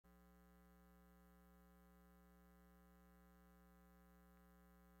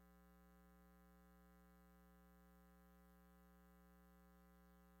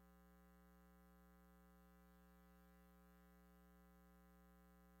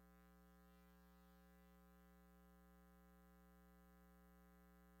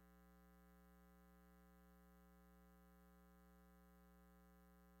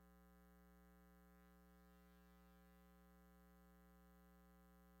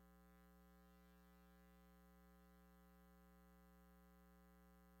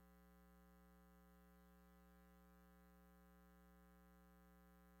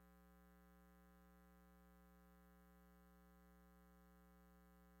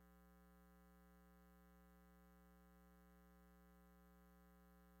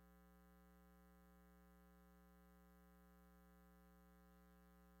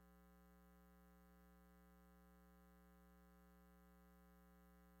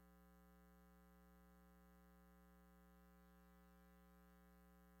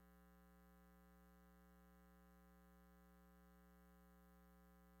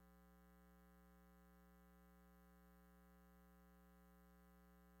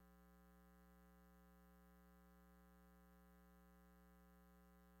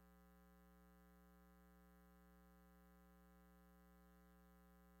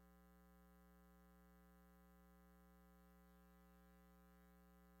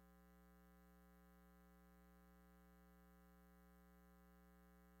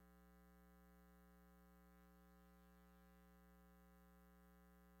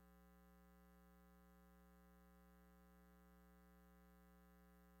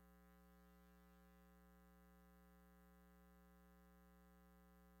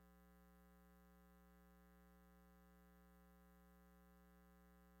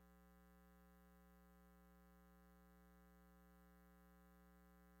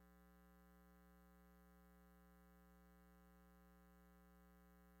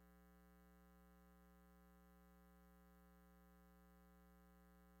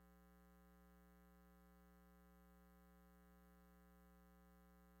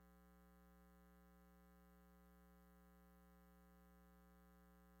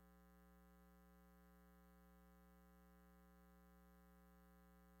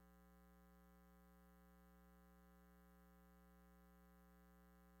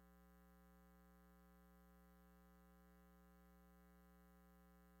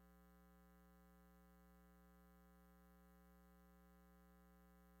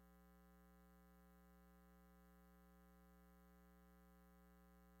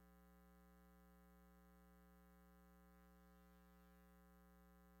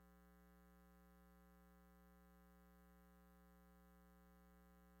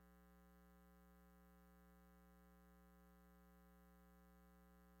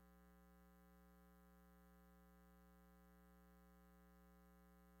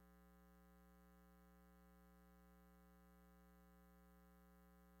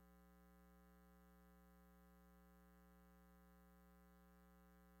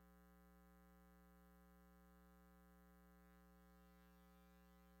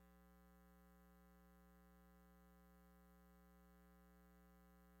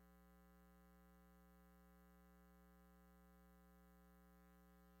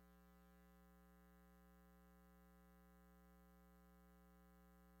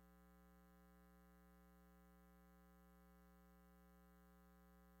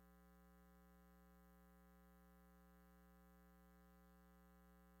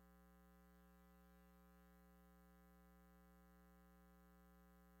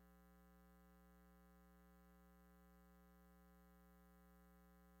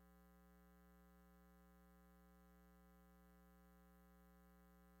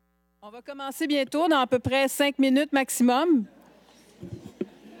On va commencer bientôt, dans à peu près 5 minutes maximum.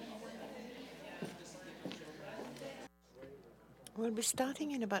 We'll be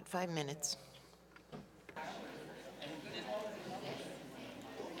starting in about 5 minutes.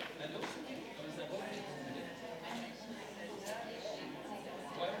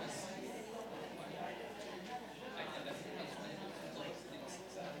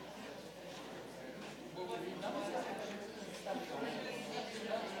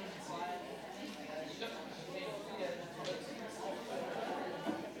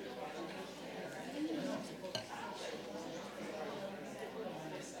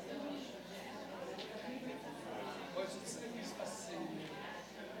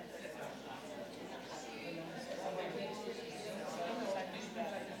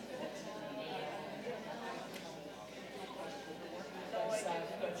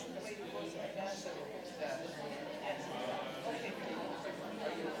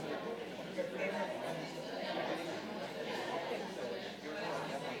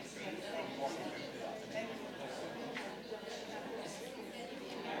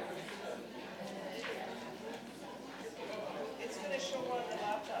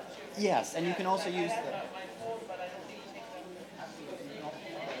 Yes, and you can also use the...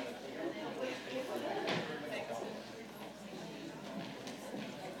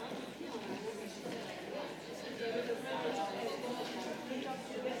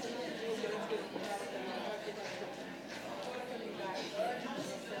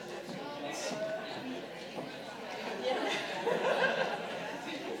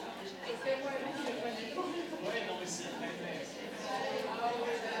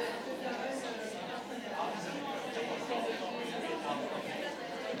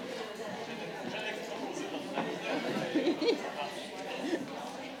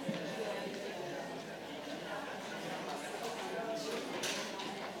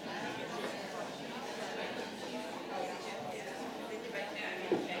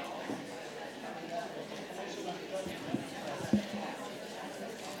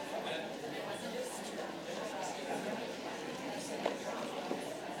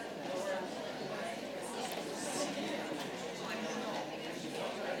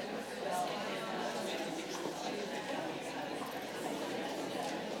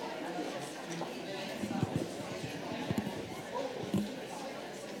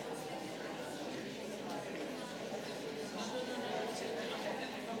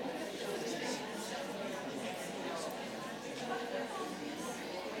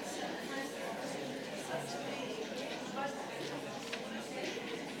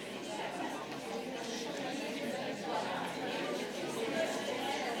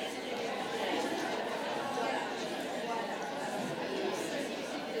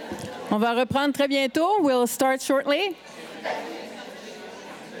 On va reprendre très bientôt. We'll start shortly.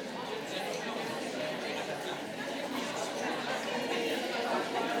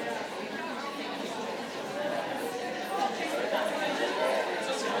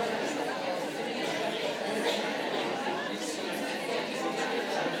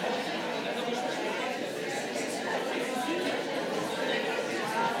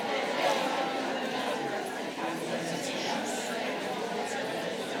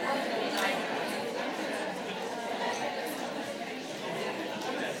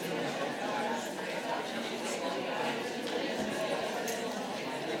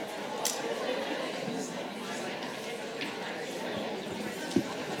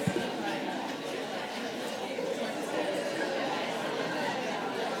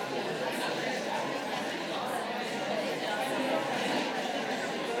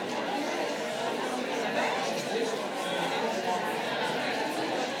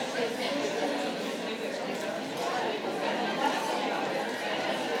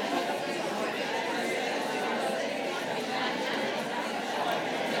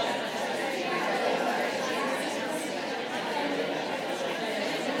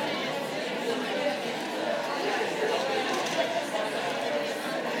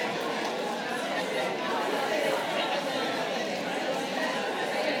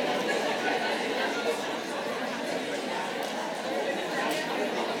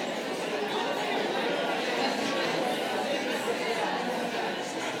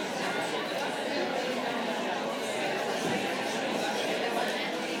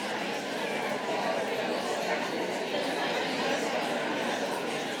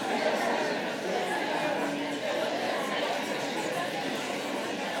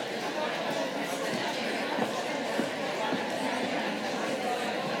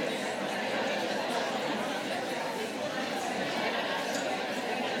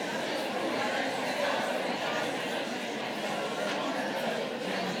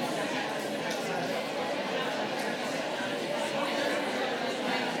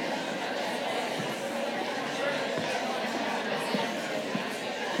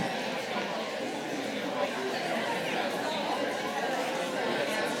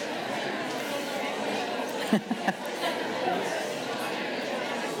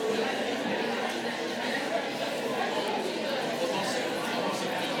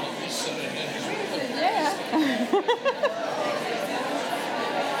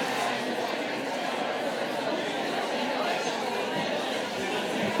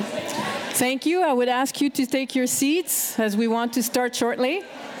 Thank you. I would ask you to take your seats as we want to start shortly.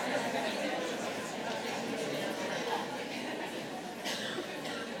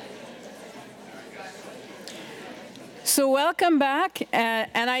 So welcome back,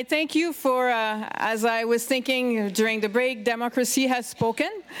 and I thank you for, as I was thinking during the break, democracy has spoken.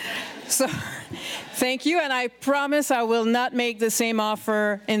 So thank you, and I promise I will not make the same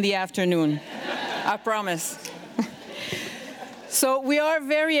offer in the afternoon. I promise. So we are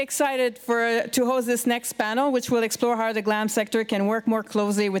very excited to host this next panel, which will explore how the GLAM sector can work more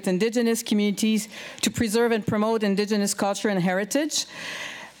closely with Indigenous communities to preserve and promote Indigenous culture and heritage.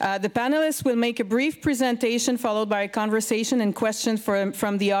 The panelists will make a brief presentation followed by a conversation and questions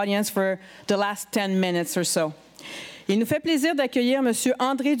from the audience for the last 10 minutes or so. Il nous fait plaisir d'accueillir M.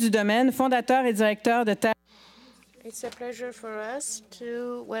 André Dudomaine, fondateur et directeur de Terre. It's a pleasure for us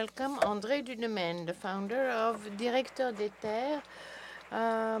to welcome André Dudomaine, the founder of Directeur des Terres,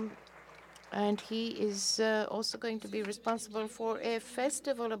 and he is also going to be responsible for a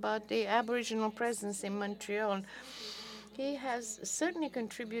festival about the Aboriginal presence in Montreal. He has certainly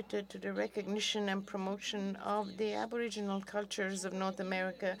contributed to the recognition and promotion of the Aboriginal cultures of North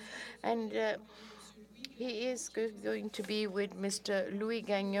America, and he is going to be with Mr. Louis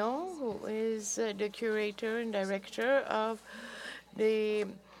Gagnon, who is the curator and director of the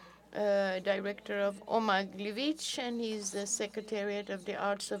director of Omaglivich, and he's the Secretariat of the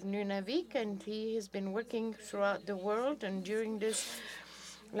Arts of Nunavik, and he has been working throughout the world, and during this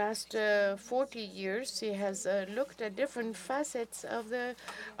last 40 years, he has looked at different facets of the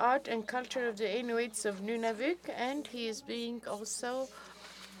art and culture of the Inuits of Nunavik, and he is being also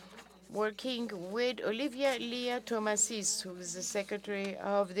working with Olivia Leah Thomasis, who is the Secretary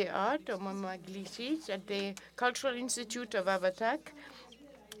of the Art of Omaglivich at the Cultural Institute of Avatak.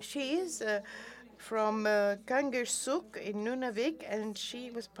 She is from Kangersuk in Nunavik, and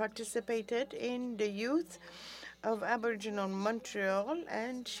she was participated in the youth of Aboriginal Montreal,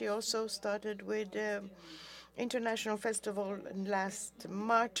 and she also started with International Festival last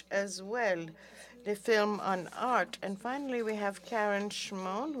March as well, the film on art. And finally, we have Karen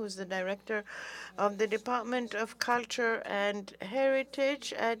Schmon, who's the director of the Department of Culture and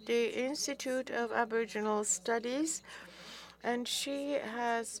Heritage at the Institute of Aboriginal Studies. And she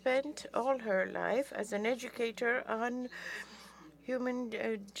has spent all her life as an educator on human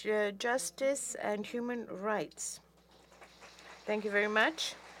justice and human rights. Thank you very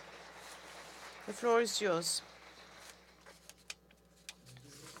much. The floor is yours.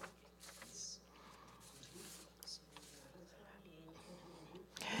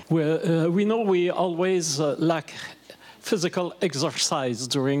 We know we always lack physical exercise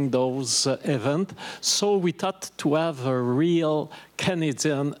during those events, so we thought to have a real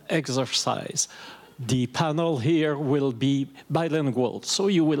Canadian exercise. The panel here will be bilingual, so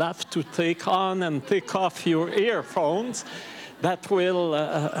you will have to take on and take off your earphones. That will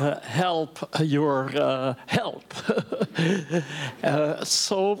help your health.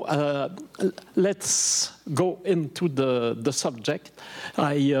 So let's go into the subject.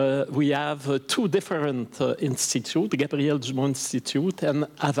 We have two different institutes, Gabriel Dumont Institute and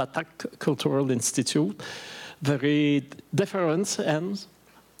Avatak Cultural Institute, very different and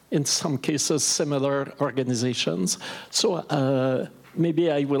in some cases similar organizations. So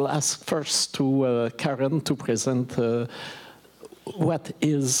maybe I will ask first to Karen to present what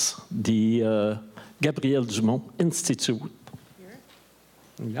is the Gabriel Dumont Institute. Here?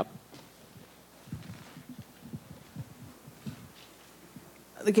 Yep.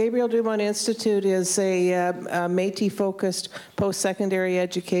 The Gabriel Dumont Institute is a Métis-focused post-secondary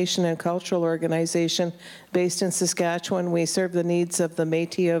education and cultural organization based in Saskatchewan. We serve the needs of the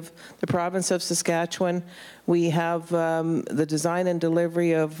Métis of the province of Saskatchewan. We have the design and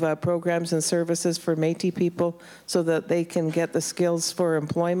delivery of programs and services for Métis people so that they can get the skills for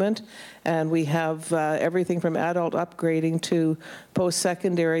employment. And we have everything from adult upgrading to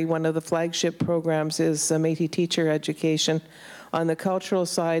post-secondary. One of the flagship programs is Métis teacher education. On the cultural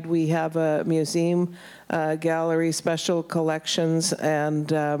side, we have a museum, gallery, special collections,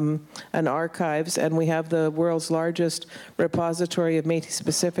 and archives, and we have the world's largest repository of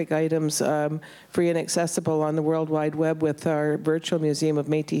Métis-specific items, free and accessible on the World Wide Web with our virtual museum of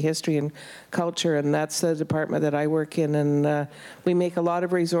Métis history and culture, and that's the department that I work in. And we make a lot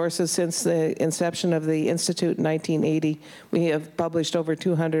of resources since the inception of the Institute in 1980. We have published over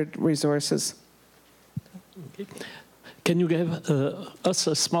 200 resources. Okay. Can you give us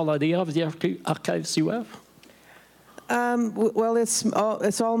a small idea of the archives you have? Well, it's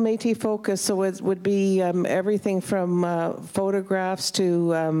all Métis focused, so it would be everything from photographs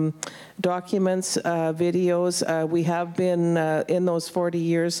to documents, videos. We have been in those 40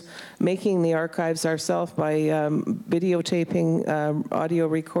 years making the archives ourselves by videotaping, audio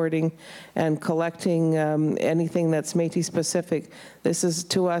recording, and collecting anything that's Métis specific. This is,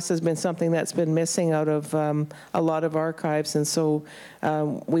 to us, has been something that's been missing out of a lot of archives, and so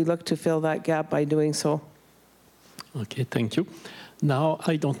we look to fill that gap by doing so. Okay, thank you. Now,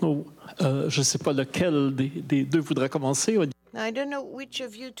 I don't know, je ne sais pas lequel des deux voudrait commencer. I don't know which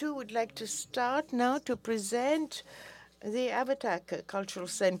of you two would like to start now to present the Avatak Cultural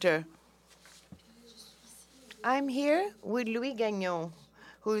Center. I'm here with Louis Gagnon,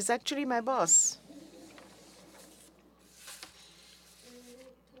 who is actually my boss.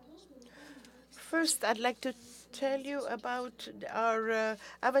 First, I'd like to tell you about our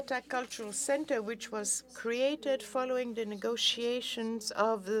Avatak Cultural Center, which was created following the negotiations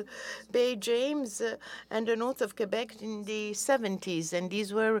of the Bay James and the north of Quebec in the 70s. And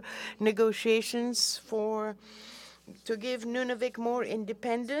these were negotiations to give Nunavik more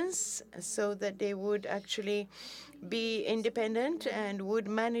independence so that they would actually be independent and would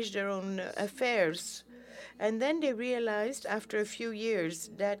manage their own affairs. And then they realized after a few years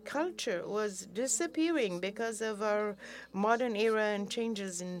that culture was disappearing because of our modern era and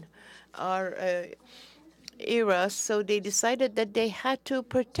changes in our era. So they decided that they had to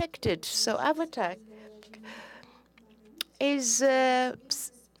protect it. So Avatak is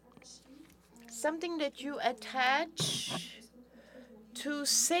something that you attach to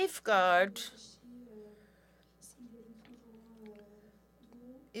safeguard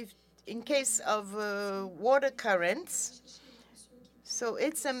in case of water currents. So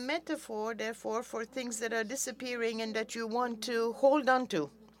it's a metaphor, therefore, for things that are disappearing and that you want to hold on to.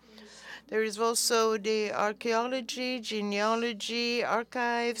 There is also the archaeology, genealogy,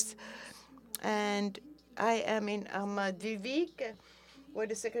 archives, and I am in Ahmad-Vivik, where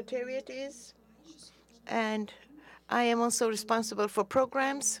the secretariat is, and I am also responsible for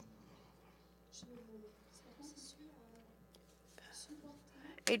programs.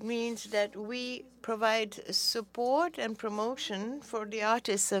 It means that we provide support and promotion for the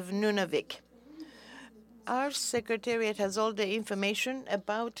artists of Nunavik. Our secretariat has all the information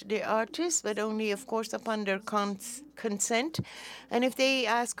about the artists, but only, of course, upon their consent. And if they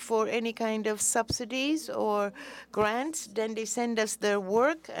ask for any kind of subsidies or grants, then they send us their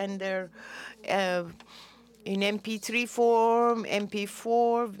work and their in MP3 form,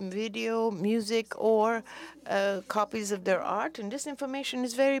 MP4, video, music, or copies of their art. And this information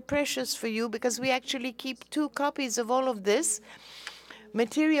is very precious for you because we actually keep 2 copies of all of this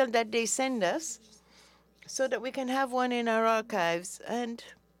material that they send us so that we can have one in our archives. And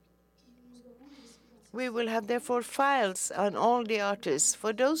we will have, therefore, files on all the artists.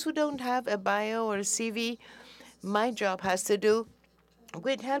 For those who don't have a bio or a CV, my job has to do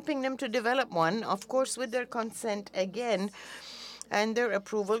with helping them to develop one, of course, with their consent again, and their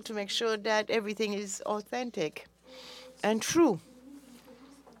approval to make sure that everything is authentic and true.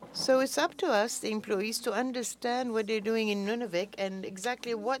 So it's up to us, the employees, to understand what they're doing in Nunavik and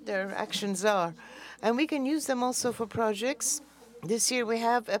exactly what their actions are. And we can use them also for projects. This year we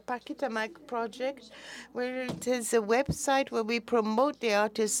have a Pakitamak project, where it is a website where we promote the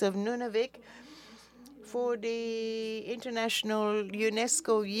artists of Nunavik for the International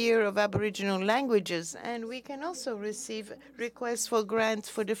UNESCO Year of Aboriginal Languages. And we can also receive requests for grants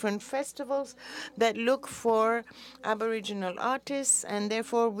for different festivals that look for Aboriginal artists, and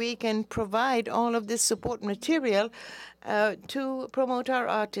therefore we can provide all of this support material to promote our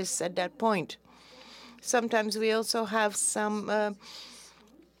artists at that point. Sometimes we also have some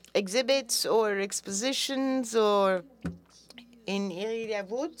exhibits or expositions, or in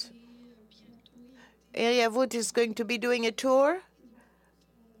Irillavut. Irillavut is going to be doing a tour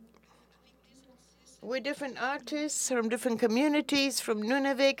with different artists from different communities from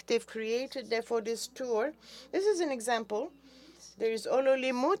Nunavik. They've created, therefore, this tour. This is an example. There is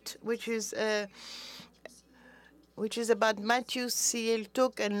Ololimut, which is about Matthew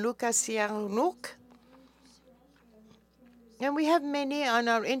Sieltuk and Lucas Yarnouk. And we have many on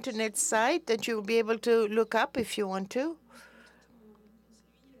our internet site that you'll be able to look up if you want to.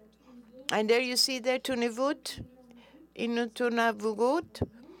 And there you see there Tunivut, Inutunavugut.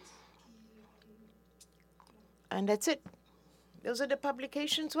 And that's it. Those are the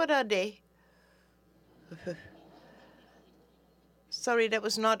publications. What are they? Sorry, that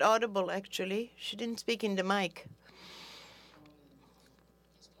was not audible, actually. She didn't speak in the mic.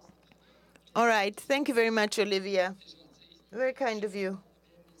 All right. Thank you very much, Olivia. Very kind of you.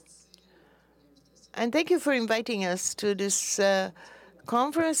 And thank you for inviting us to this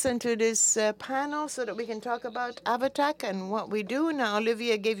conference and to this panel so that we can talk about AVATAC and what we do. Now,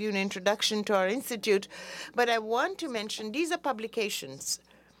 Olivia gave you an introduction to our institute, but I want to mention these are publications.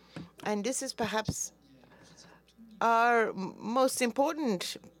 And this is perhaps our most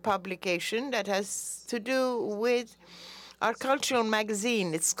important publication that has to do with our cultural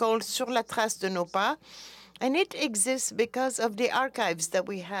magazine. It's called Sur la trace de nos pas, and it exists because of the archives that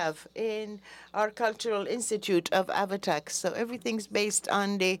we have in our Cultural Institute of AVATAC. So everything's based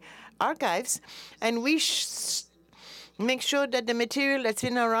on the archives, and we make sure that the material that's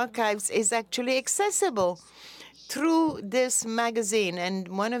in our archives is actually accessible through this magazine, and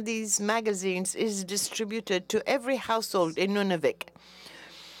one of these magazines is distributed to every household in Nunavik.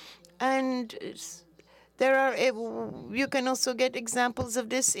 And there are, you can also get examples of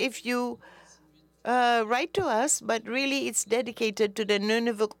this if you write to us, but really it's dedicated to the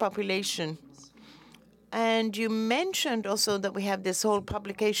Nunavik population. And you mentioned also that we have this whole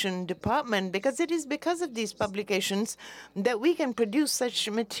publication department because it is because of these publications that we can produce such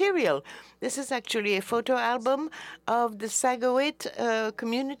material. This is actually a photo album of the Sagawit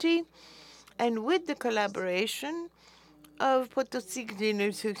community, and with the collaboration of Potosik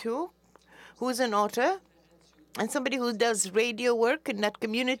Dinututu, who is an author and somebody who does radio work in that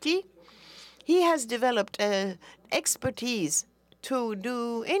community. He has developed expertise to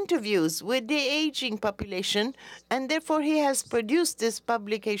do interviews with the aging population, and therefore he has produced this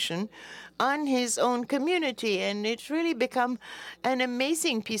publication on his own community. And it's really become an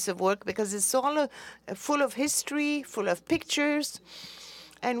amazing piece of work because it's all full of history, full of pictures.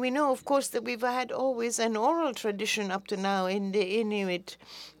 And we know, of course, that we've had always an oral tradition up to now in the Inuit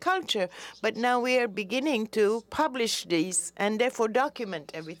culture, but now we are beginning to publish these and therefore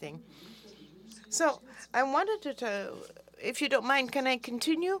document everything. So I wanted to, if you don't mind, can I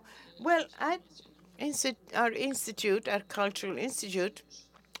continue? Well, at our institute, our cultural institute,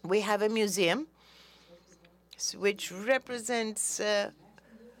 we have a museum which represents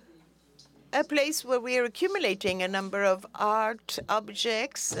a place where we are accumulating a number of art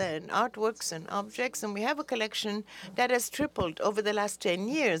objects and artworks and objects, and we have a collection that has tripled over the last 10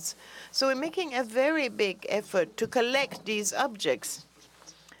 years. So we're making a very big effort to collect these objects.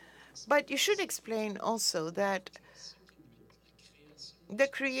 But you should explain also that the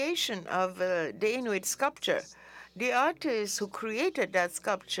creation of the Inuit sculpture, the artists who created that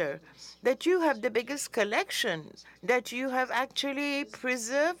sculpture, that you have the biggest collection that you have actually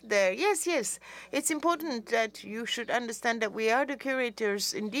preserved there. Yes, yes. It's important that you should understand that we are the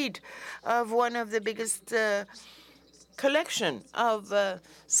curators, indeed, of one of the biggest collection of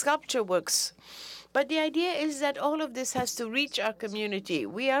sculpture works. But the idea is that all of this has to reach our community.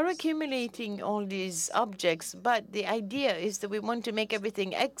 We are accumulating all these objects, but the idea is that we want to make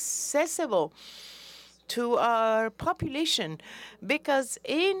everything accessible to our population, because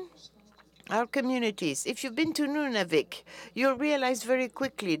in our communities, if you've been to Nunavik, you'll realize very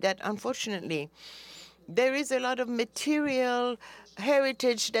quickly that, unfortunately, there is a lot of material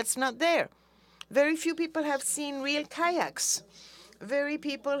heritage that's not there. Very few people have seen real kayaks. Very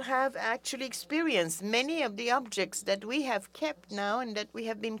people have actually experienced many of the objects that we have kept now and that we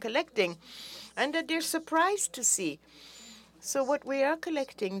have been collecting, and that they're surprised to see. So what we are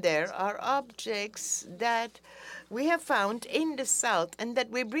collecting there are objects that we have found in the south and that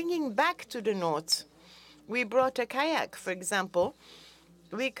we're bringing back to the north. We brought a kayak, for example.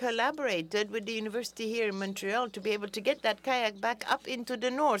 We collaborated with the university here in Montreal to be able to get that kayak back up into the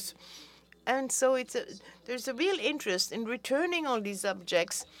north. And so there's a real interest in returning all these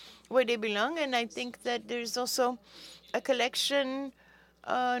objects where they belong. And I think that there's also a collection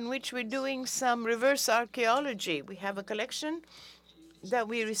in which we're doing some reverse archaeology. We have a collection that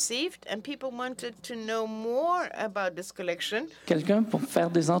we received, and people wanted to know more about this collection. Quelqu'un pour faire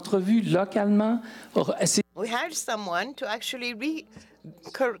des entrevues localement. We hired someone to actually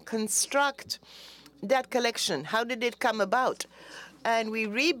reconstruct that collection. How did it come about? And we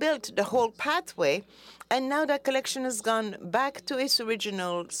rebuilt the whole pathway, and now that collection has gone back to its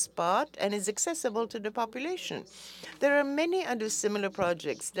original spot and is accessible to the population. There are many other similar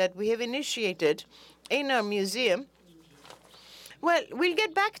projects that we have initiated in our museum. Well, we'll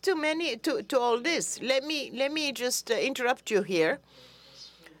get back to all this. Let me just interrupt you here.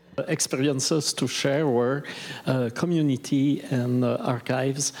 Experiences to share where community and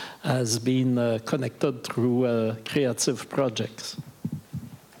archives has been connected through creative projects.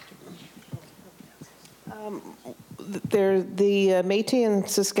 the Métis in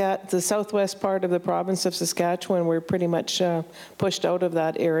the southwest part of the province of Saskatchewan were pretty much pushed out of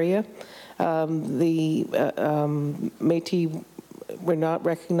that area. The Métis were not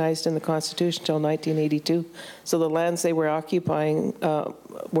recognized in the Constitution until 1982, so the lands they were occupying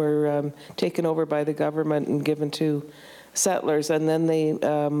were taken over by the government and given to settlers, and then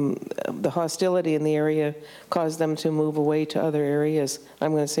the hostility in the area caused them to move away to other areas.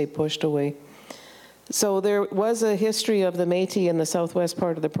 I'm going to say pushed away. So there was a history of the Métis in the southwest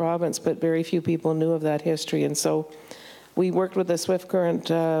part of the province, but very few people knew of that history. And so we worked with the Swift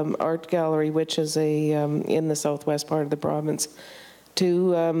Current Art Gallery, which is in the southwest part of the province,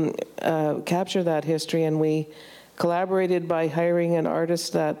 to capture that history. And we collaborated by hiring an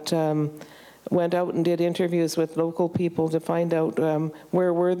artist that went out and did interviews with local people to find out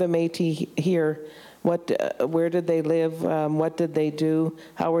where were the Métis here. Where did they live? What did they do?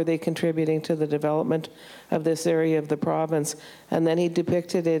 How were they contributing to the development of this area of the province? And then he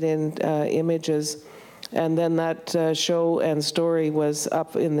depicted it in images. And then that show and story was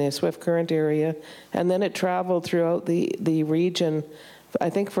up in the Swift Current area. And then it traveled throughout the region. I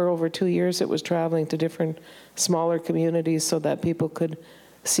think for over 2 years it was traveling to different smaller communities so that people could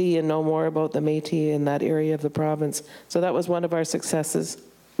see and know more about the Métis in that area of the province. So that was one of our successes.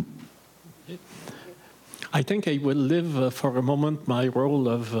 I think I will live for a moment my role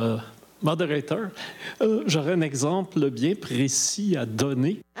of moderator. J'aurais un exemple bien précis à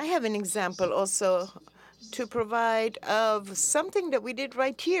donner. I have an example also to provide of something that we did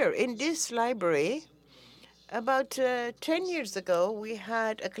right here in this library. About 10 years ago, we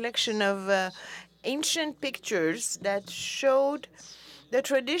had a collection of ancient pictures that showed the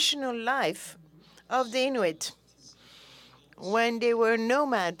traditional life of the Inuit when they were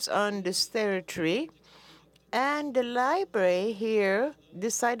nomads on this territory. And the library here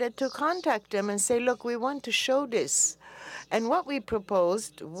decided to contact them and say, look, we want to show this. And what we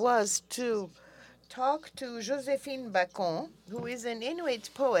proposed was to talk to Josephine Bacon, who is an Inuit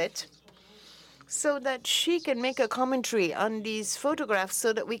poet, so that she can make a commentary on these photographs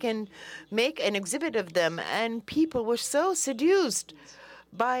so that we can make an exhibit of them. And people were so seduced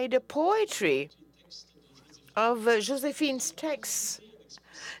by the poetry of Josephine's texts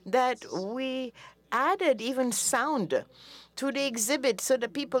that we added even sound to the exhibit so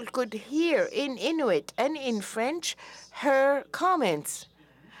that people could hear in Inuit and in French her comments.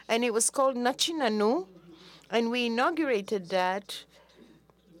 And it was called Nachinanu, and we inaugurated that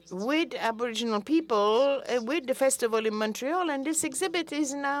with Aboriginal people, with the festival in Montreal, and this exhibit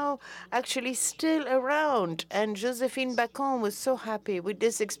is now actually still around. And Josephine Bacon was so happy with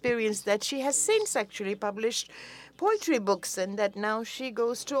this experience that she has since actually published poetry books, and that now she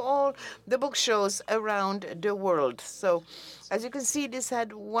goes to all the book shows around the world. So, as you can see, this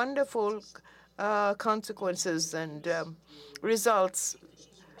had wonderful consequences and results.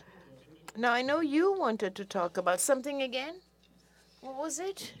 Now, I know you wanted to talk about something again. What was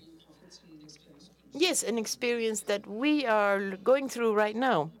it? Yes, an experience that we are going through right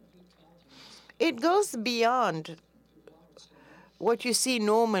now. It goes beyond what you see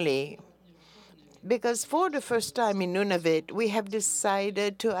normally, because for the first time in Nunavut, we have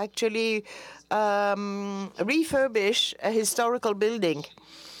decided to actually refurbish a historical building.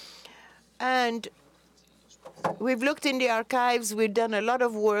 And we've looked in the archives, we've done a lot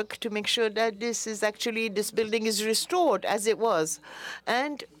of work to make sure that this building is restored as it was.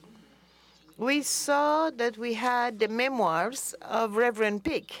 And we saw that we had the memoirs of Reverend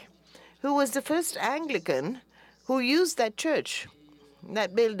Pick, who was the first Anglican who used that church,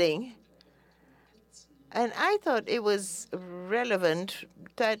 that building. And I thought it was relevant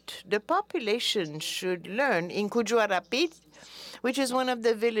that the population should learn in Kujuarapit, which is one of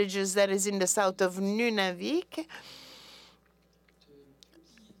the villages that is in the south of Nunavik,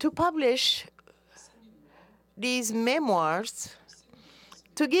 to publish these memoirs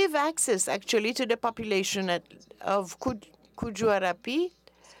to give access, actually, to the population of Kujuarapit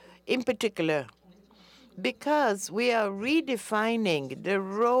in particular, because we are redefining the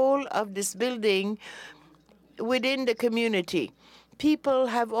role of this building within the community. People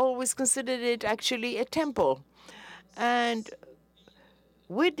have always considered it actually a temple. And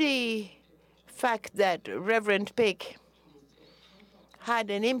with the fact that Reverend Pick had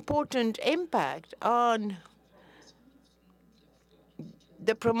an important impact on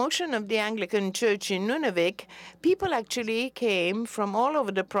the promotion of the Anglican Church in Nunavik, people actually came from all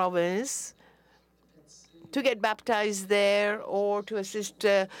over the province to get baptized there or to assist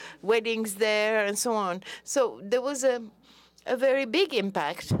weddings there and so on. So there was a very big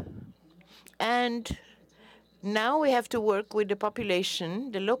impact. And now we have to work with the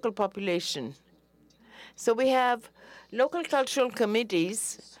population, the local population. So we have local cultural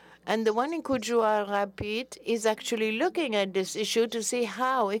committees, and the one in Kujua Rapid is actually looking at this issue to see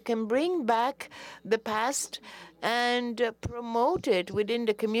how it can bring back the past and promote it within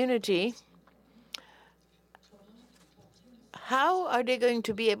the community. How are they going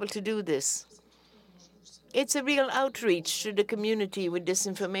to be able to do this? It's a real outreach to the community with this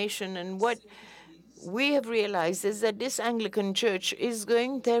information, and what we have realized is that this Anglican church is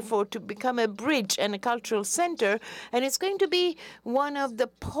going, therefore, to become a bridge and a cultural center, and it's going to be one of the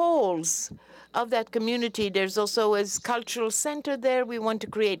poles of that community. There's also a cultural center there. We want to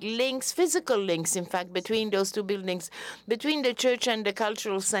create links, physical links, in fact, between those two buildings, between the church and the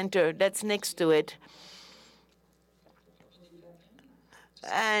cultural center that's next to it.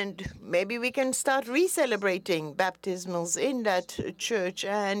 And maybe we can start re-celebrating baptismals in that church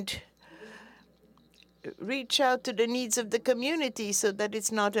and reach out to the needs of the community so that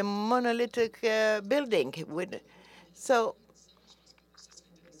it's not a monolithic building. So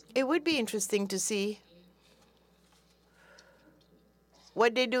it would be interesting to see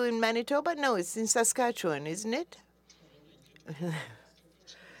what they do in Manitoba. No, it's in Saskatchewan, isn't it?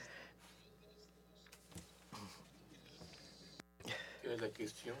 Quelle est la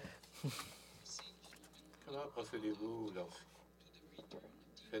question? Comment procédez-vous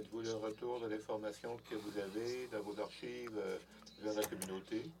faites-vous le retour de l'information que vous avez dans vos archives vers la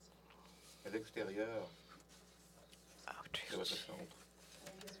communauté, à l'extérieur de votre centre?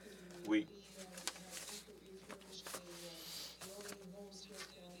 Oui.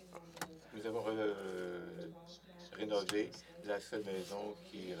 Nous avons rénové la seule maison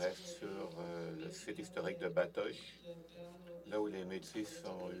qui reste sur le site historique de Batoche, là où les Métis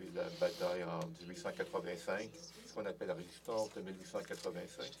ont eu la bataille en 1885, ce qu'on appelle la résistance de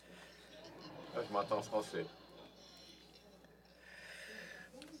 1885. Là, je m'entends en français.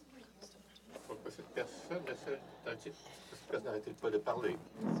 Pourquoi cette personne, cette personne n'arrête pas de parler?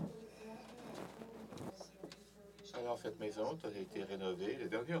 Alors, cette maison a été rénovée. Les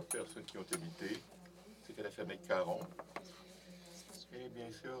dernières personnes qui ont habité, c'était la famille Caron. Et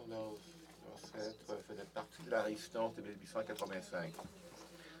bien sûr, leurs ancêtres faisaient partie de la résistance de 1885.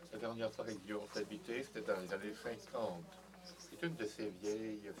 La dernière fois qu'ils y ont habité, c'était dans les années 50. C'est une de ces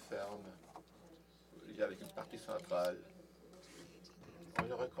vieilles fermes avec une partie centrale. On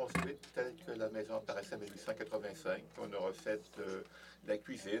l'a reconstruite telle que la maison apparaissait en 1885. On a refait la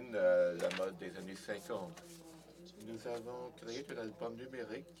cuisine à la mode des années 50. Nous avons créé un album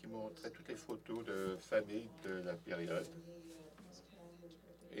numérique qui montrait toutes les photos de famille de la période.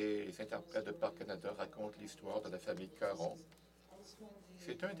 Et les interprètes de Parc Canada racontent l'histoire de la famille Caron.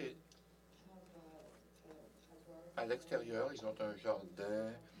 C'est un des... À l'extérieur, ils ont un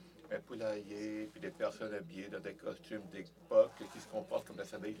jardin, un poulailler, puis des personnes habillées dans des costumes d'époque qui se comportent comme la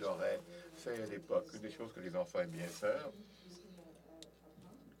famille l'aurait fait à l'époque. Une des choses que les enfants aiment bien faire,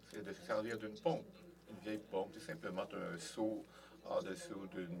 c'est de se servir d'une pompe. Une vieille pompe, c'est simplement un seau en dessous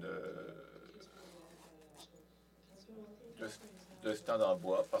de stand en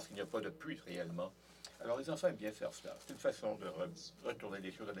bois, parce qu'il n'y a pas de puits réellement. Alors les enfants aiment bien faire cela. C'est une façon de retourner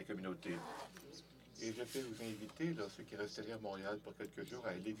les choses à la communauté. Et je peux vous inviter, là, ceux qui resteraient à Montréal pour quelques jours, à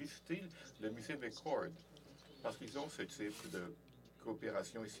aller visiter le musée McCord, parce qu'ils ont ce type de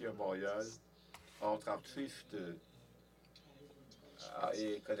coopération ici à Montréal entre artistes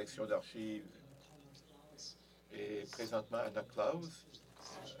et collections d'archives. Et présentement, Anna Klaus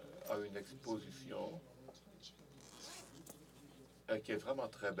a une exposition qui est vraiment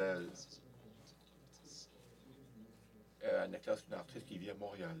très belle. Anna Klaus est une artiste qui vit à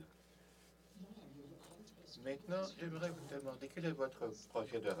Montréal. Maintenant, j'aimerais vous demander quel est votre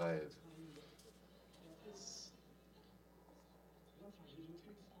projet de rêve?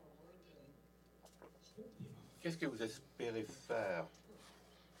 Qu'est-ce que vous espérez faire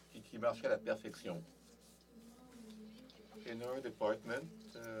qui marche à la perfection? In our department,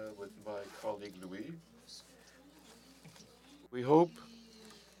 with my colleague Louis, we hope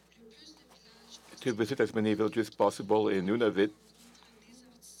to visit as many villages as possible in Nunavut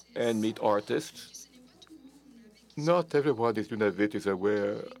and meet artists. Not everyone in Nunavut is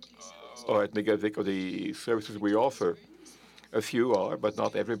aware or at Megavik of the services we offer. A few are, but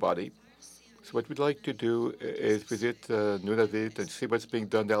not everybody. So what we'd like to do is visit Nunavut and see what's being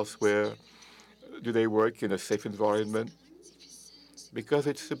done elsewhere. Do they work in a safe environment? Because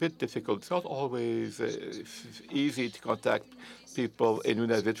it's a bit difficult. It's not always easy to contact people in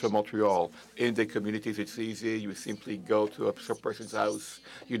Nunavut from Montreal. In the communities, it's easy. You simply go to a person's house.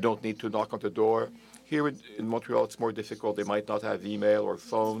 You don't need to knock on the door. Here in Montreal, it's more difficult. They might not have email or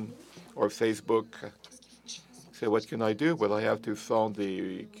phone or Facebook. So what can I do? Well, I have to phone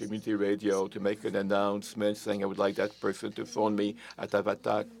the community radio to make an announcement saying I would like that person to phone me at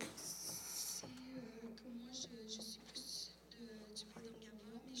Avatak.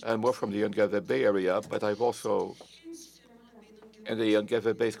 I'm more from the Yonge Bay area, but I've also, and the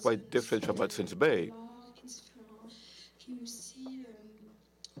Yonge Bay is quite different from Hudson's Bay.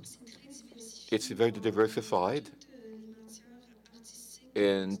 It's very diversified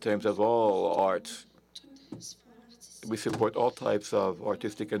in terms of all arts. We support all types of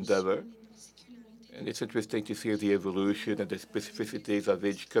artistic endeavor, and it's interesting to see the evolution and the specificities of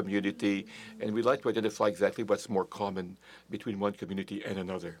each community, and we like to identify exactly what's more common between one community and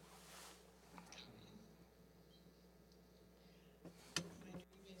another.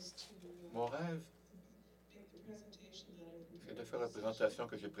 Mon rêve, c'est de faire la présentation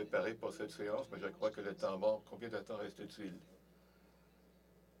que j'ai préparée pour cette séance, mais je crois que le temps manque. Combien de temps reste-t-il?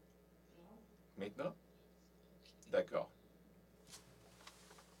 Maintenant? D'accord.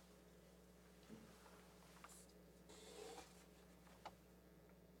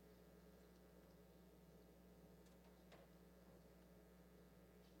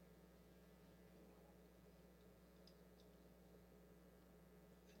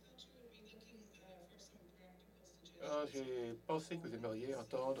 J'ai pensé que vous aimeriez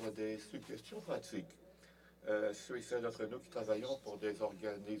entendre des suggestions pratiques. Ceux et celles d'entre nous qui travaillons pour des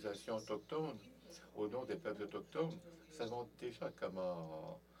organisations autochtones, au nom des peuples autochtones, savons déjà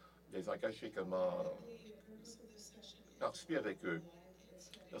comment les engager, comment participer avec eux.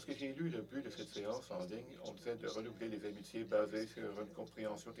 Lorsque j'ai lu le but de cette séance en ligne, on disait de renouveler les amitiés basées sur une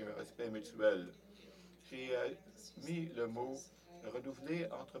compréhension et un respect mutuel. J'ai mis le mot renouveler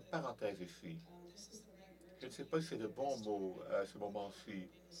entre parenthèses ici. Je ne sais pas si c'est le bon mot à ce moment-ci.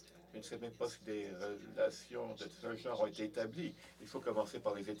 Je ne sais même pas si des relations de ce genre ont été établies. Il faut commencer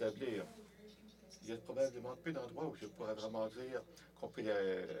par les établir. Il y a probablement peu d'endroits où je pourrais vraiment dire qu'on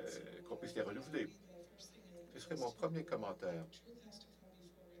puisse les renouveler. Ce serait mon premier commentaire.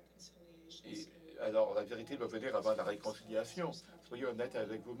 Et alors, la vérité doit venir avant la réconciliation. Soyez honnête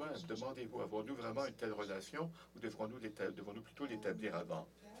avec vous-même. Demandez-vous, avons-nous vraiment une telle relation ou devons-nous plutôt l'établir avant?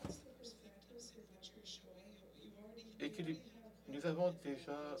 Nous avons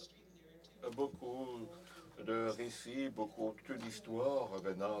déjà beaucoup de récits, beaucoup d'histoires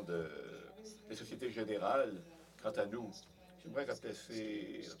venant des sociétés générales. Quant à nous, j'aimerais rappeler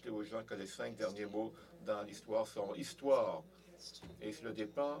aux gens que les 5 derniers mots dans l'histoire sont histoire. Et c'est le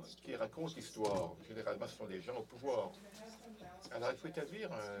dépend qui raconte l'histoire. Généralement, ce sont les gens au pouvoir. Alors, il faut établir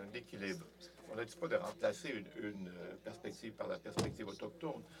un équilibre. On ne dit pas de remplacer une perspective par la perspective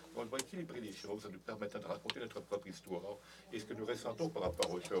autochtone. On doit équilibrer les choses en nous permettant de raconter notre propre histoire et ce que nous ressentons par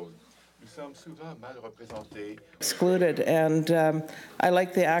rapport aux choses. Nous sommes souvent mal représentés. Excluded, and I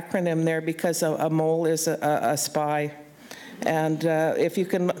like the acronym there because a mole is a spy. And if you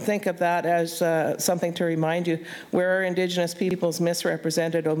can think of that as something to remind you, where are Indigenous peoples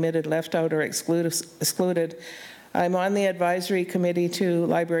misrepresented, omitted, left out, or excluded? I'm on the advisory committee to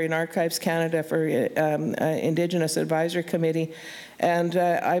Library and Archives Canada for Indigenous Advisory Committee, and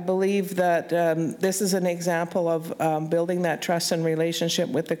I believe that this is an example of building that trust and relationship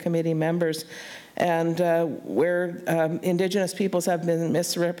with the committee members. And where Indigenous peoples have been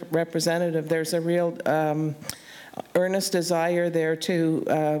misrepresented, there's a real earnest desire there to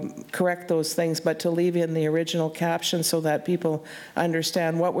correct those things, but to leave in the original caption so that people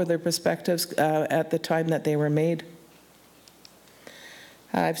understand what were their perspectives at the time that they were made.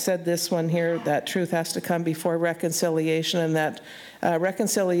 I've said this one here, that truth has to come before reconciliation, and that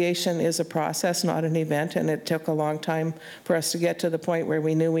reconciliation is a process, not an event, and it took a long time for us to get to the point where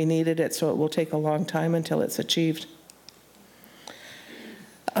we knew we needed it, so it will take a long time until it's achieved.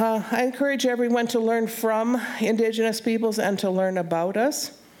 I encourage everyone to learn from Indigenous peoples and to learn about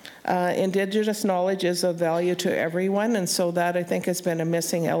us. Indigenous knowledge is of value to everyone, and so that, I think, has been a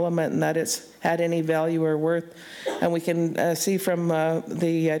missing element, and that it's had any value or worth. And we can see from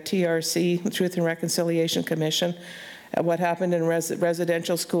the TRC, the Truth and Reconciliation Commission, what happened in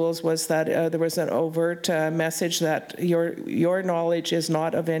residential schools was that there was an overt message that your knowledge is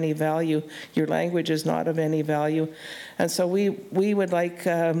not of any value, your language is not of any value. And so we would like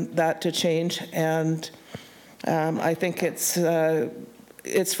that to change, and I think it's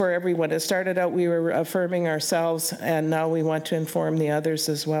for everyone. It started out we were affirming ourselves, and now we want to inform the others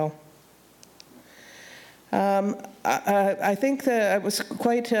as well. I think that I was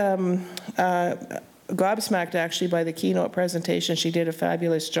quite gobsmacked, actually, by the keynote presentation. She did a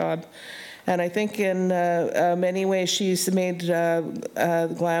fabulous job. And I think in many ways she's made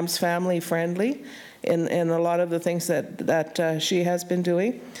GLAM's family friendly in a lot of the things that she has been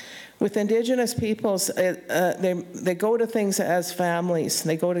doing. With Indigenous peoples, they go to things as families.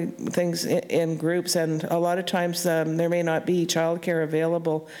 They go to things in groups, and a lot of times there may not be childcare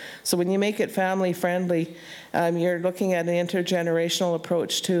available. So when you make it family friendly, you're looking at an intergenerational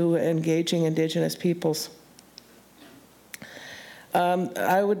approach to engaging Indigenous peoples.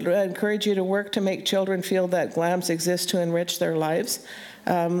 I would encourage you to work to make children feel that GLAMs exist to enrich their lives.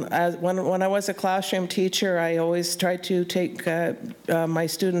 When I was a classroom teacher, I always tried to take my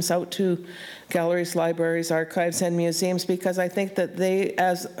students out to galleries, libraries, archives, and museums, because I think that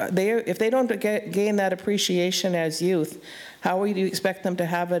if they don't gain that appreciation as youth, how would you expect them to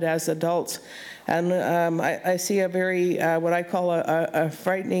have it as adults? And I see a very, what I call a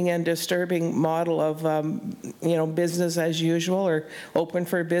frightening and disturbing model of, business as usual, or open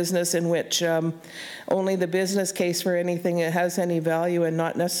for business, in which only the business case for anything that has any value, and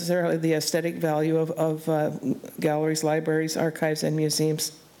not necessarily the aesthetic value of galleries, libraries, archives, and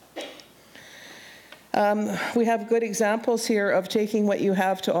museums. We have good examples here of taking what you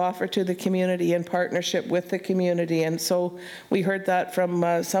have to offer to the community in partnership with the community, and so we heard that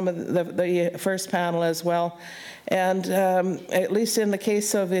from some of the first panel as well. And at least in the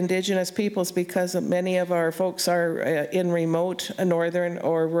case of Indigenous peoples, because many of our folks are in remote northern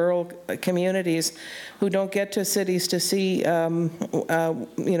or rural communities who don't get to cities to see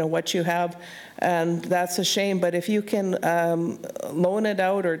what you have, and that's a shame. But if you can loan it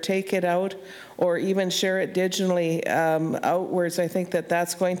out or take it out, or even share it digitally outwards, I think that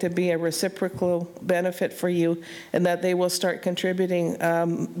that's going to be a reciprocal benefit for you, and that they will start contributing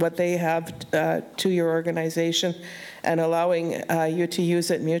what they have to your organization and allowing you to use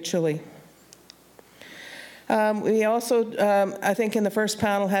it mutually. We also, I think in the first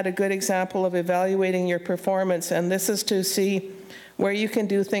panel, had a good example of evaluating your performance, and this is to see where you can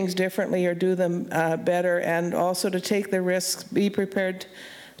do things differently or do them better, and also to take the risks, be prepared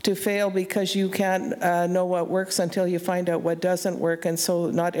to fail, because you can't know what works until you find out what doesn't work, and so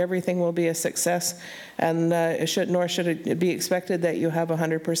not everything will be a success, and nor should it be expected that you have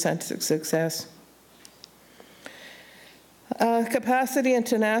 100% success. Capacity and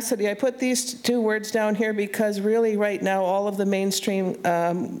tenacity. I put these two words down here because really right now all of the mainstream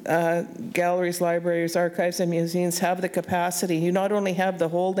galleries, libraries, archives, and museums have the capacity. You not only have the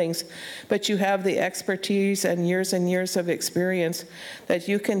holdings, but you have the expertise and years of experience that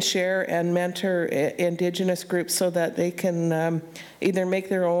you can share and mentor Indigenous groups so that they can either make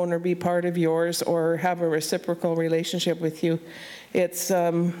their own or be part of yours or have a reciprocal relationship with you. It's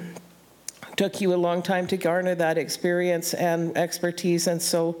took you a long time to garner that experience and expertise, and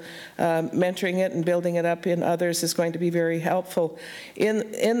so mentoring it and building it up in others is going to be very helpful.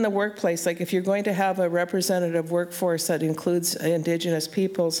 In the workplace, like if you're going to have a representative workforce that includes Indigenous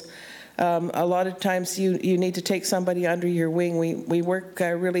peoples, a lot of times you need to take somebody under your wing. We work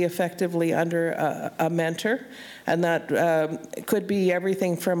really effectively under a mentor, and that could be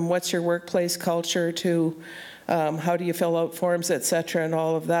everything from what's your workplace culture to how do you fill out forms, et cetera, and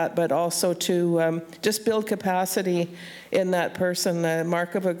all of that, but also to just build capacity in that person. The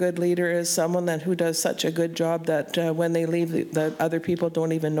mark of a good leader is someone who does such a good job that when they leave, the other people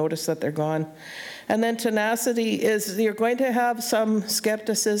don't even notice that they're gone. And then tenacity is you're going to have some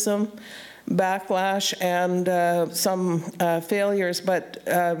skepticism, backlash, and some failures, but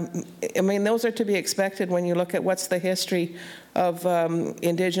I mean, those are to be expected when you look at what's the history of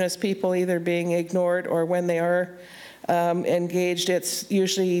Indigenous people either being ignored, or when they are engaged, it's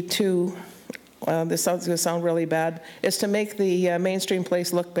usually to, this sounds going to sound really bad, is to make the mainstream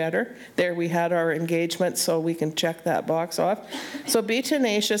place look better. There we had our engagement, so we can check that box off. So be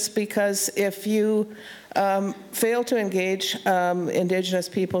tenacious, because if you fail to engage Indigenous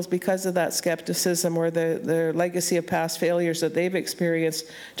peoples because of that skepticism or the legacy of past failures that they've experienced,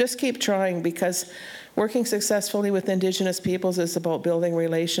 just keep trying, because working successfully with Indigenous peoples is about building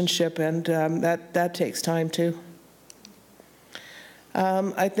relationship, and that takes time too.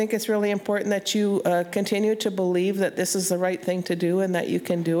 I think it's really important that you continue to believe that this is the right thing to do and that you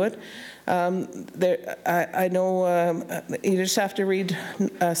can do it. I know you just have to read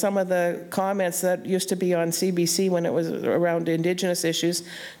some of the comments that used to be on CBC when it was around Indigenous issues,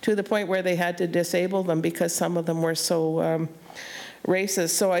 to the point where they had to disable them because some of them were so racist.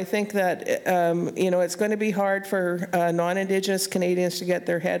 So I think that it's going to be hard for non-Indigenous Canadians to get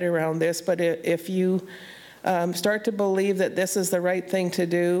their head around this, but if you start to believe that this is the right thing to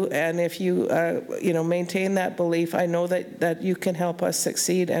do, and if you maintain that belief, I know that you can help us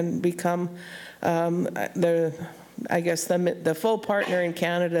succeed and become the I guess, the full partner in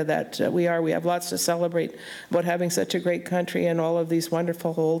Canada that we are. We have lots to celebrate about having such a great country and all of these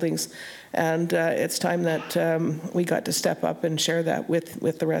wonderful holdings. And it's time that we got to step up and share that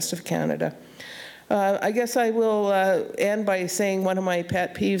with the rest of Canada. I guess I will end by saying one of my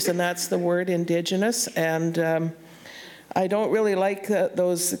pet peeves, and that's the word Indigenous. And I don't really like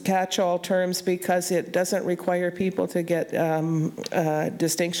those catch-all terms because it doesn't require people to get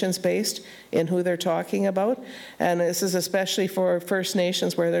distinctions based in who they're talking about. And this is especially for First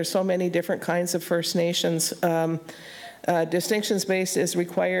Nations, where there's so many different kinds of First Nations. Distinctions based is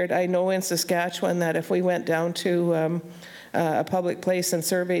required. I know in Saskatchewan that if we went down to a public place and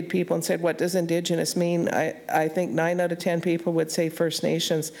surveyed people and said, what does Indigenous mean? I think 9 out of 10 people would say First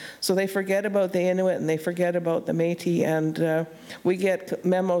Nations. So they forget about the Inuit and they forget about the Métis. And we get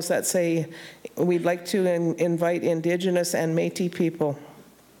memos that say, we'd like to invite Indigenous and Métis people.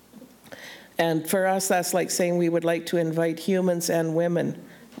 And for us, that's like saying we would like to invite humans and women.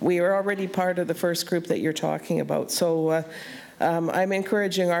 We are already part of the first group that you're talking about. So I'm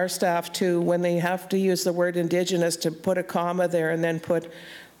encouraging our staff to, when they have to use the word Indigenous, to put a comma there and then put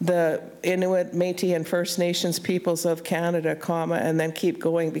the Inuit, Métis, and First Nations peoples of Canada, comma, and then keep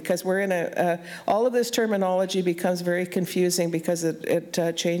going, because we're in all of this terminology becomes very confusing because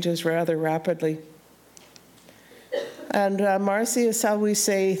it changes rather rapidly. And Marcy is how we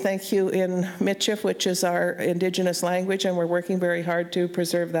say thank you in Michif, which is our Indigenous language, and we're working very hard to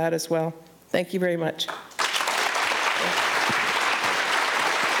preserve that as well. Thank you very much.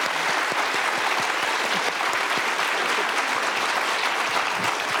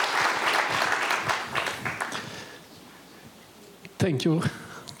 Thank you,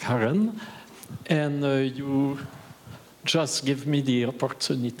 Karen. And you just give me the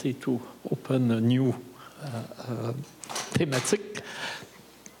opportunity to open a new thematic.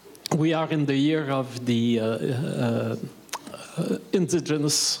 We are in the year of the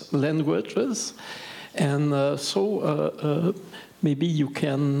indigenous languages, and so maybe you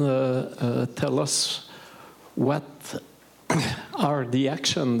can tell us what are the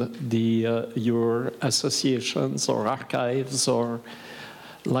action your associations or archives or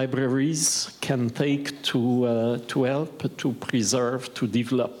libraries can take to help to preserve, to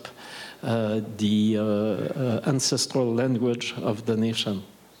develop the ancestral language of the nation.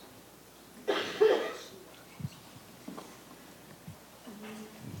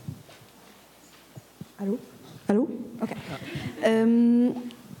 Allô? Allô? Okay.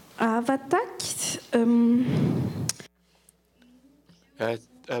 À Vatak, At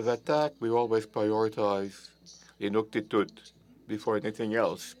Avatak, we always prioritize Inuktitut before anything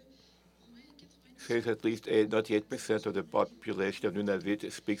else. Since at least 98% of the population of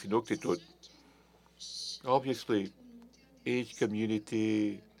Nunavut speaks Inuktitut. Obviously, each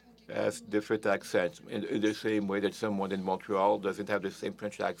community has different accents in the same way that someone in Montreal doesn't have the same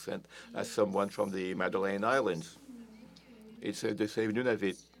French accent as someone from the Madeleine Islands. It's the same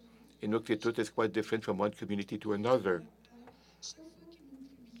Nunavut. Inuktitut is quite different from one community to another.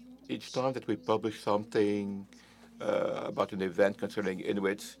 Each time that we publish something about an event concerning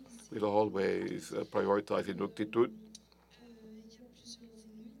Inuits, we'll always prioritize Inuktitut.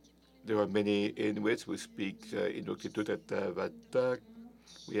 There are many Inuits who speak Inuktitut at Vatak.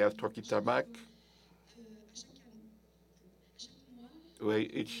 We have Torquitamak.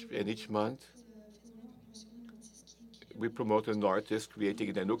 Each month, we promote an artist creating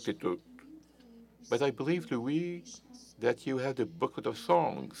an Inuktitut. But I believe, Louis, that you have the booklet of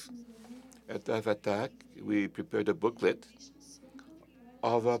songs. At Avatak, we prepared a booklet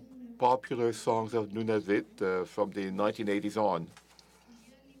of popular songs of Nunavut from the 1980s on.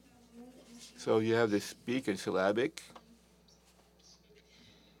 So you have the speak and syllabic.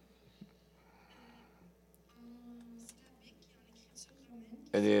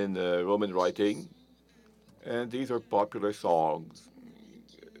 And in Roman writing. And these are popular songs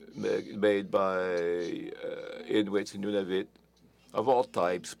made by Inuits in Nunavut of all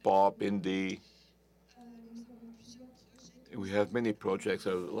types, pop, indie. We have many projects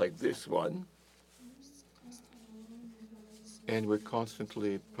like this one. And we're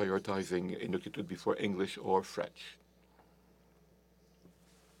constantly prioritizing Inuktitut before English or French.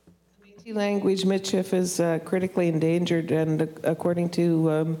 Language, Michif, is critically endangered, and according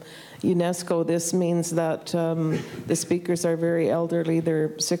to UNESCO, this means that the speakers are very elderly.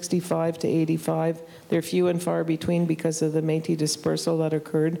 They're 65 to 85. They're few and far between because of the Métis dispersal that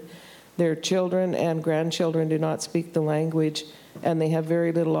occurred. Their children and grandchildren do not speak the language, and they have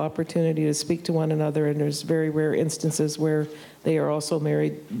very little opportunity to speak to one another, and there's very rare instances where they are also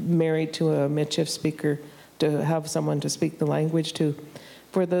married to a Michif speaker to have someone to speak the language to.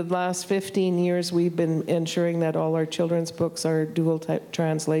 For the last 15 years, we've been ensuring that all our children's books are dual type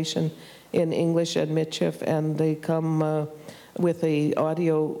translation in English and Michif, and they come with a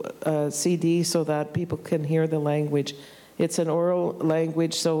audio CD so that people can hear the language. It's an oral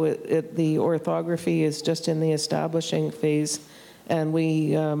language, so the orthography is just in the establishing phase, and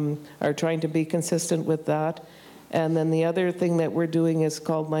we are trying to be consistent with that. And then the other thing that we're doing is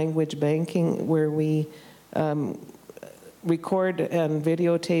called language banking, where we record and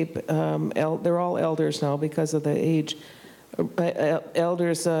videotape. They're all elders now because of the age.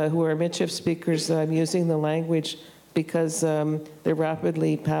 Elders who are Michif speakers using the language because they're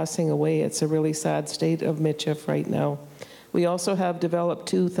rapidly passing away. It's a really sad state of Michif right now. We also have developed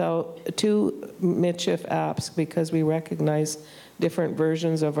two Michif apps because we recognize different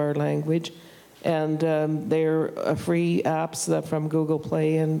versions of our language. And they're free apps from Google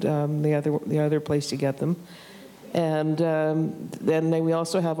Play and the other place to get them. And then we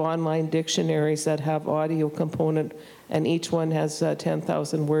also have online dictionaries that have audio component, and each one has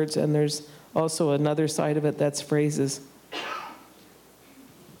 10,000 words, and there's also another side of it that's phrases.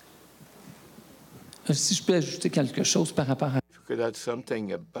 Si je peux ajouter quelque chose par rapport à... If you could add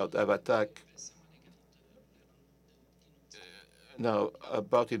something about Avatak. Now,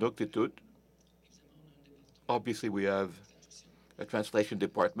 about Inuktitut, obviously we have a translation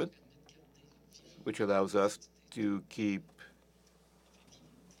department, which allows us to keep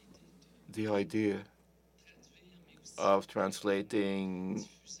the idea of translating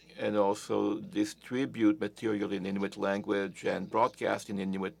and also distribute material in Inuit language and broadcast in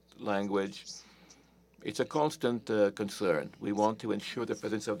Inuit language. It's a constant concern. We want to ensure the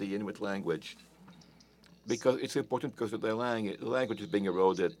presence of the Inuit language because it's important because the language is being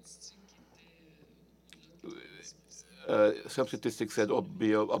eroded. Some statistics said it'll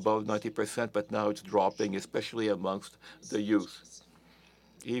be above 90%, but now it's dropping, especially amongst the youth.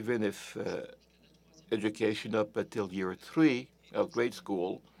 Even if education up until year 3 of grade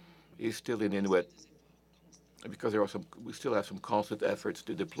school is still in Inuit, because we still have some constant efforts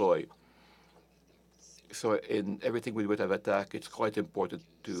to deploy. So in everything we do with Avatak, it's quite important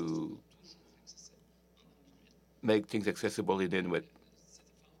to make things accessible in Inuit.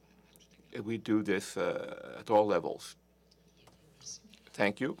 We do this at all levels.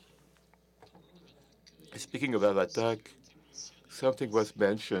 Thank you. Speaking of Avatak, something was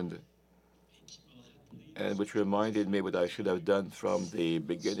mentioned, and which reminded me what I should have done from the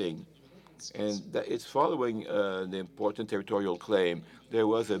beginning. And that it's following an important territorial claim. There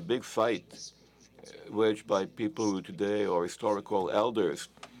was a big fight waged by people who today are historical elders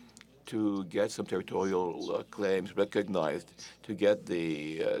to get some territorial claims recognized, to get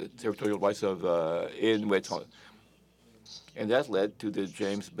the territorial rights of Inuit. And that led to the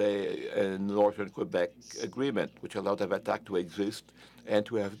James Bay and Northern Quebec Agreement, which allowed Avatak to exist and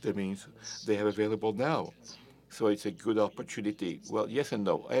to have the means they have available now. So it's a good opportunity. Well, yes and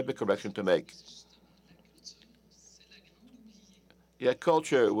no. I have a correction to make. Yeah,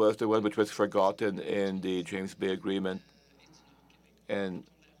 culture was the one which was forgotten in the James Bay Agreement. And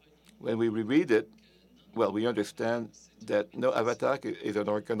when we reread it, well, we understand that no, Avatak is an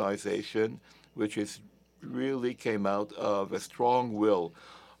organization which really came out of a strong will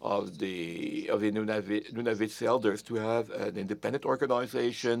of the Nunavut elders to have an independent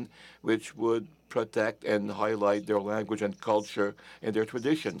organization which would protect and highlight their language and culture and their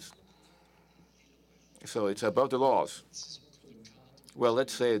traditions. So it's above the laws. Well,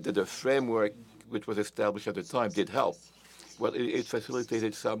 let's say that the framework which was established at the time did help. Well, it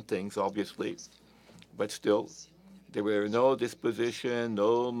facilitated some things, obviously, but still, there were no disposition,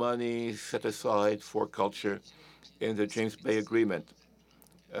 no money set aside for culture in the James Bay Agreement.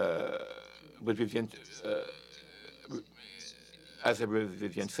 But Vivian, as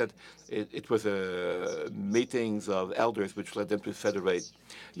Vivian said, it was meetings of elders which led them to federate.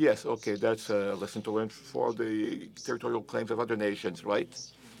 Yes, okay, that's a lesson to learn for the territorial claims of other nations, right?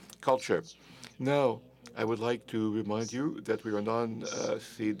 Culture. Now, I would like to remind you that we are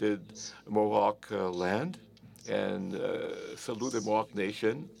non-ceded Mohawk land and salute the Mohawk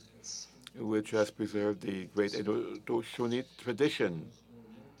Nation, which has preserved the great Haudenosaunee tradition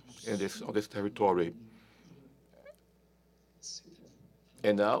on this territory.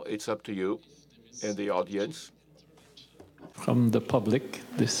 And now it's up to you and the audience. From the public,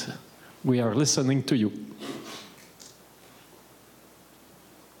 we are listening to you.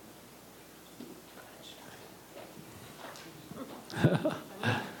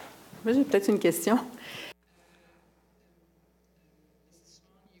 Moi, j'ai peut-être une question.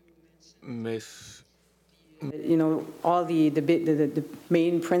 You know, all the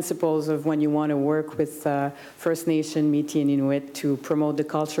main principles of when you want to work with First Nation, Métis, and Inuit to promote the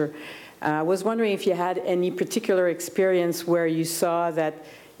culture. I was wondering if you had any particular experience where you saw that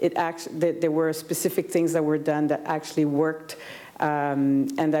that there were specific things that were done that actually worked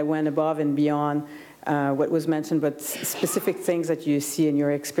and that went above and beyond what was mentioned, but specific things that you see in your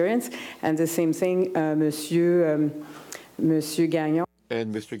experience. And the same thing, Monsieur Gagnon.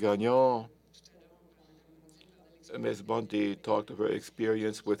 And Mr. Gagnon, Ms. Bondi talked of her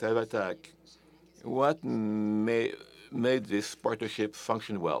experience with Avatak. What made this partnership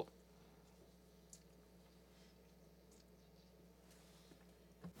function well?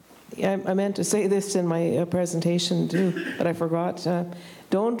 Yeah, I meant to say this in my presentation too, but I forgot.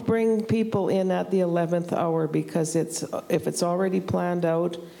 Don't bring people in at the 11th hour, because if it's already planned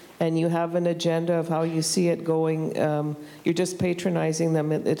out and you have an agenda of how you see it going, you're just patronizing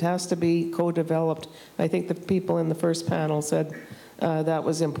them. It has to be co-developed. I think the people in the first panel said that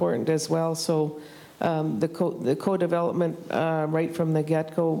was important as well. So the co-development right from the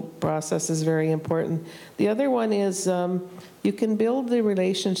get-go process is very important. The other one is you can build the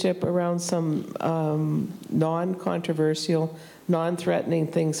relationship around some non-controversial, non-threatening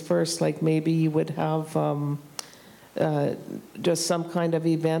things first, like maybe you would have just some kind of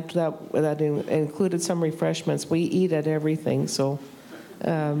event that included some refreshments. We eat at everything, so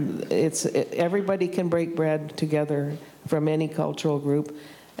everybody can break bread together from any cultural group,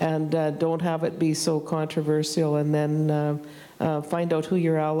 and don't have it be so controversial, and then find out who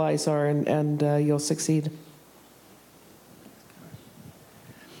your allies are, and you'll succeed.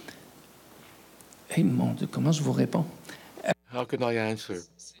 Hey, mon Dieu, comment je vous réponds? How can I answer?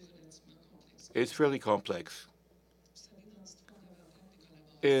 It's fairly complex.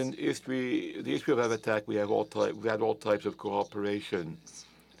 In the history of Avatak, we had all types of cooperation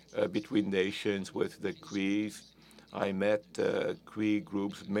between nations with the Crees. I met Cree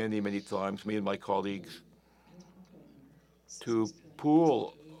groups many, many times, me and my colleagues, to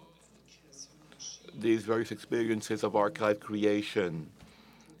pool these various experiences of archive creation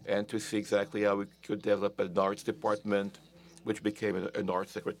and to see exactly how we could develop an arts department, which became an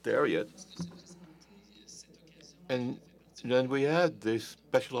arts secretariat. And then we had this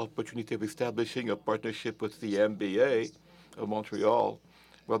special opportunity of establishing a partnership with the MBA of Montreal.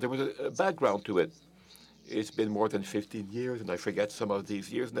 Well, there was a background to it. It's been more than 15 years, and I forget some of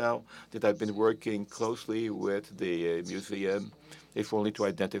these years now, that I've been working closely with the museum, if only to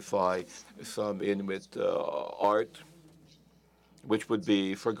identify some Inuit art, which would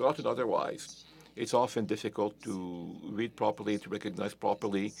be forgotten otherwise. It's often difficult to read properly, to recognize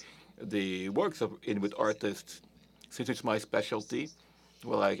properly the works of Inuit artists. Since it's my specialty,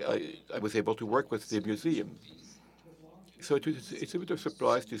 well, I was able to work with the museum. So it's a bit of a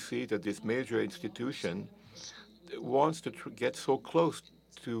surprise to see that this major institution wants to get so close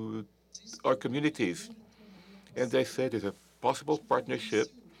to our communities. And they say there's a possible partnership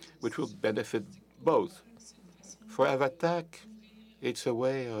which will benefit both. For Avatak, it's a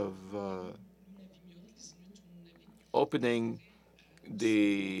way of opening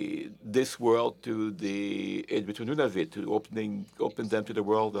this world to the Nunavut, to open them to the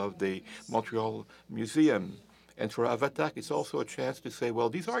world of the Montreal Museum. And for Avatak, it's also a chance to say, well,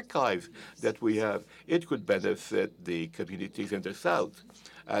 these archives that we have, it could benefit the communities in the South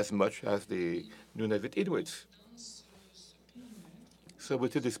as much as the Nunavut Inuits. So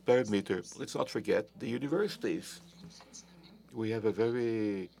within this parameter, let's not forget the universities. We have a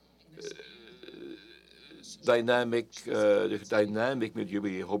very dynamic milieu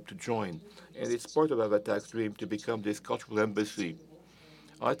we hope to join. And it's part of Avatak's dream to become this cultural embassy.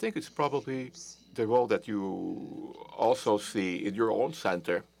 I think it's probably the role that you also see in your own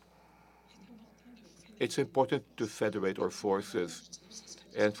center. It's important to federate our forces.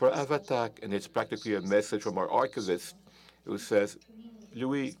 And for Avatak, and it's practically a message from our archivist who says,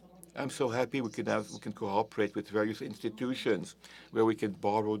 Louis, I'm so happy we can cooperate with various institutions where we can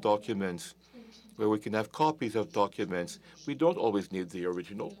borrow documents, where we can have copies of documents. We don't always need the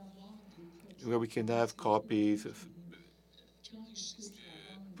original, where we can have copies of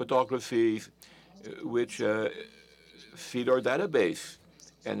photographies which feed our database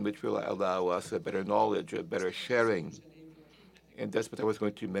and which will allow us a better knowledge, a better sharing. And that's what I was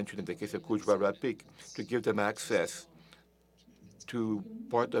going to mention in the case of Kujwa Rapik, to give them access to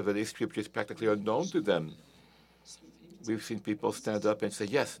part of a history which is practically unknown to them. We've seen people stand up and say,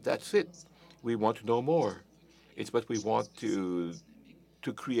 yes, that's it. We want to know more. It's what we want to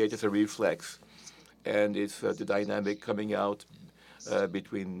create as a reflex. And it's the dynamic coming out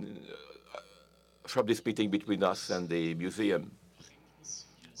from this meeting between us and the museum.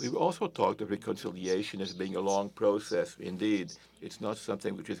 We've also talked of reconciliation as being a long process. Indeed, it's not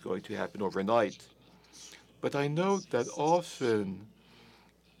something which is going to happen overnight. But I note that often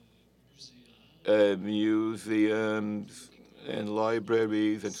museums and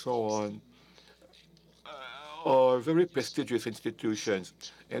libraries and so on are very prestigious institutions,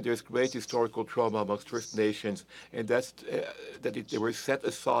 and there's great historical trauma amongst First Nations, and they were set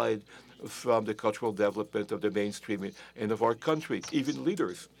aside from the cultural development of the mainstream and of our country. Even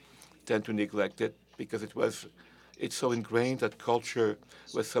leaders tend to neglect it because it's so ingrained that culture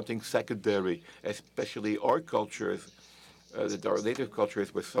was something secondary, especially our cultures, that our native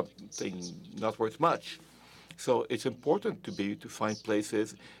cultures were something not worth much. So it's important to find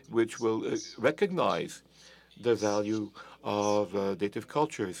places which will recognize the value of native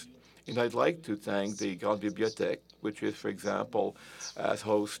cultures. And I'd like to thank the Grande Bibliothèque, which is, for example, has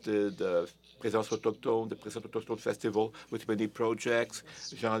hosted Présence Autochtone, the Présence Autochtone Festival, with many projects.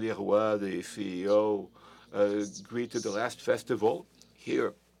 Jean Leroy, the CEO, greeted the last festival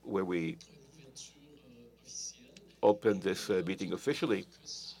here, where we opened this meeting officially.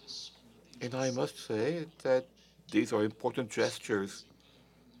 And I must say that these are important gestures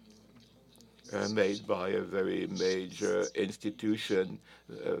made by a very major institution,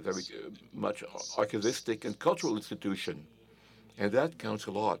 very much archivistic and cultural institution. And that counts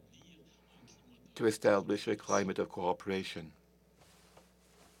a lot to establish a climate of cooperation.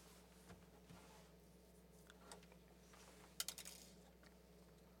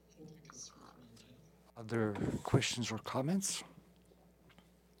 Other questions or comments?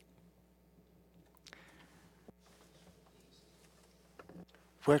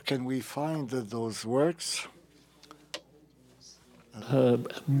 Where can we find those works?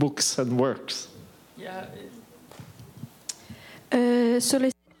 Books and works. Yeah.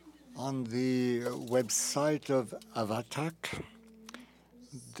 On the website of Avatak,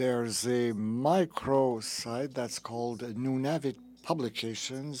 there's a micro site that's called Nunavut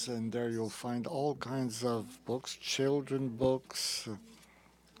Publications, and there you'll find all kinds of books, children books,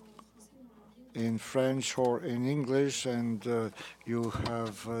 in French or in English, and you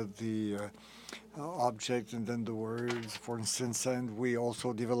have the object and then the words, for instance. And we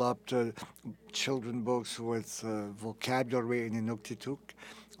also developed children books with vocabulary in Inuktitut.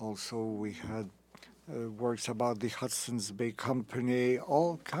 Also, we had works about the Hudson's Bay Company,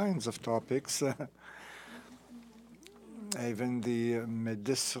 all kinds of topics, even the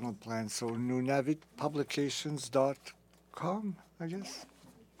medicinal plants. So nunavutpublications.com, I guess.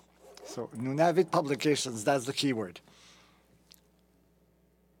 So Nunavut Publications, that's the keyword.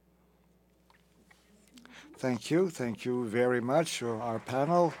 Thank you very much, our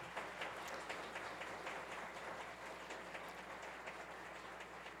panel.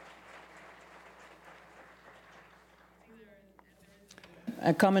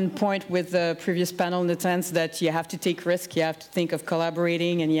 A common point with the previous panel in the sense that you have to take risks, you have to think of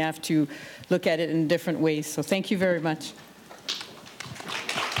collaborating, and you have to look at it in different ways. So thank you very much.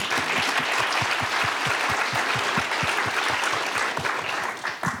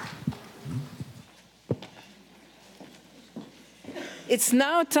 It's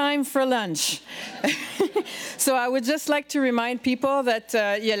now time for lunch. So I would just like to remind people that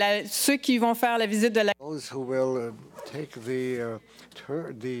ceux qui vont faire la visite de la... Those who will take the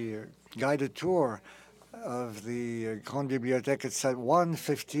guided tour of the Grande Bibliothèque, it's at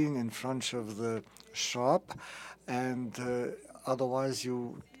 1:15 in front of the shop, and otherwise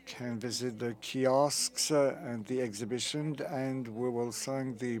you can visit the kiosks and the exhibition, and we will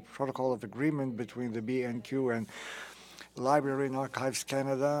sign the protocol of agreement between the BNQ and Library and Archives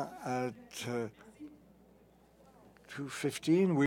Canada at 2:15.